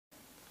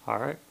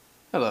Alright.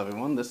 Hello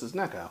everyone, this is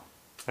Neko. Time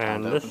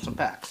And to open some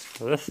packs.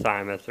 this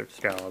time it's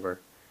Excalibur.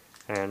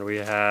 And we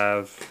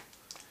have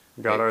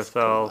got Fates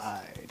ourselves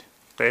Collide.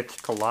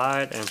 Fates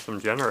Collide and some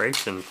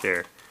Generations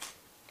here.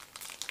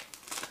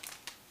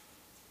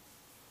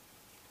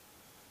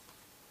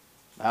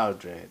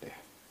 Maldred.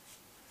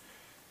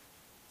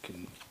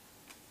 Can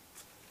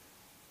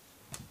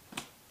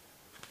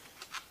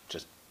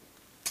just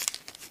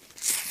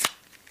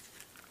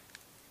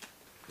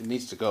it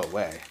needs to go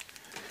away.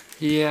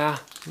 Yeah,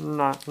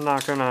 not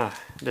gonna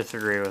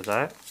disagree with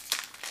that.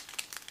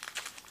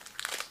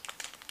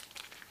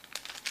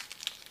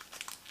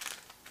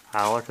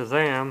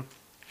 Alakazam.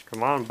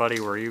 Come on, buddy,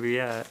 where you be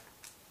at?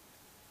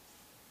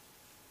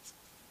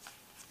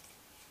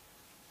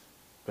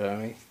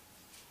 Bernie.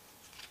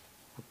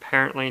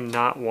 Apparently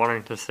not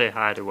wanting to say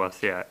hi to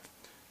us yet.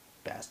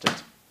 Bastard.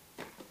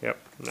 Yep,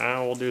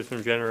 now we'll do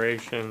some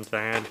Generations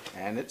and...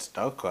 And it's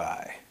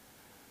Darkrai.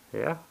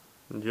 yeah,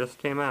 it just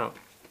came out.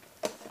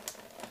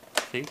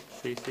 See?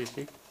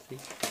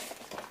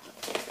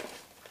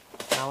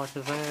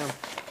 Alakazam.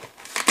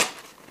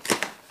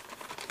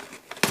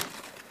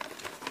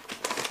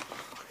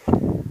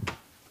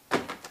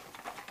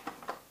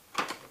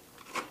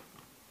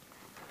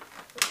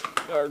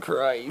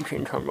 Darkrai, you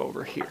can come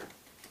over here.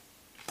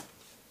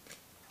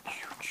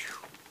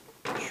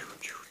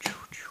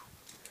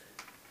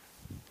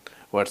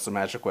 What's the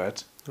magic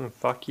words? Oh,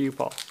 fuck you,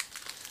 Paul.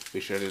 We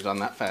should have done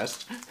that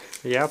first.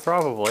 Yeah,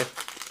 probably.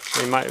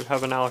 We might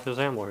have an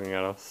Alakazam looking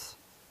at us.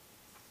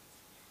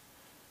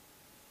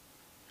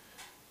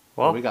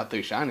 Well, We got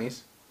 3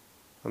 shinies.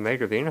 a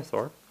Mega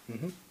Venusaur.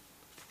 Mhm.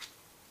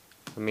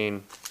 I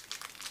mean,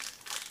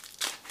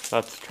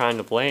 that's kind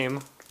of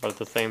lame, but at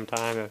the same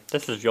time,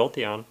 this is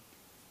Jolteon.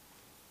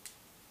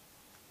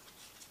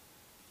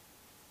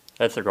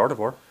 That's a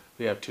Gardevoir.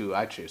 We have 2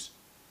 I choose.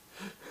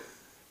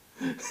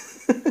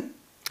 It's a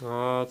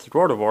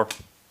Gardevoir.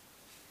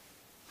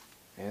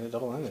 And a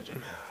double energy.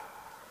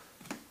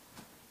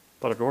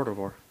 But a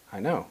Gardevoir. I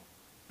know.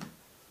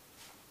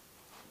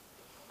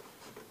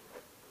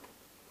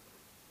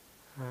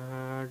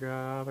 I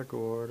got a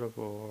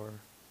Gardevoir.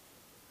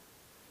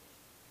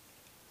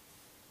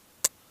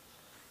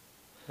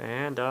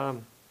 And,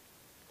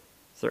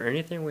 is there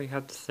anything we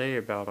have to say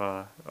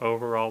about,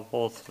 overall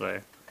polls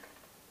today?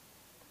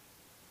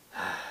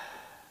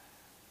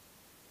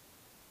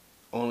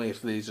 Only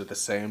if these are the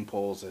same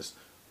polls as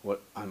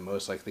what I'm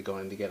most likely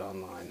going to get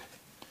online.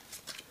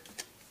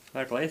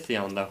 That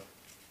Glaceon, though.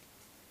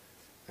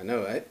 I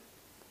know, right?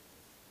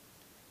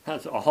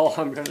 That's all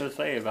I'm going to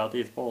say about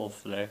these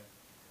polls today.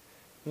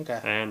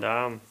 Okay. And,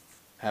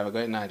 Have a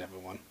great night,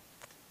 everyone.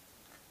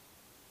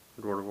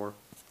 Gardevoir.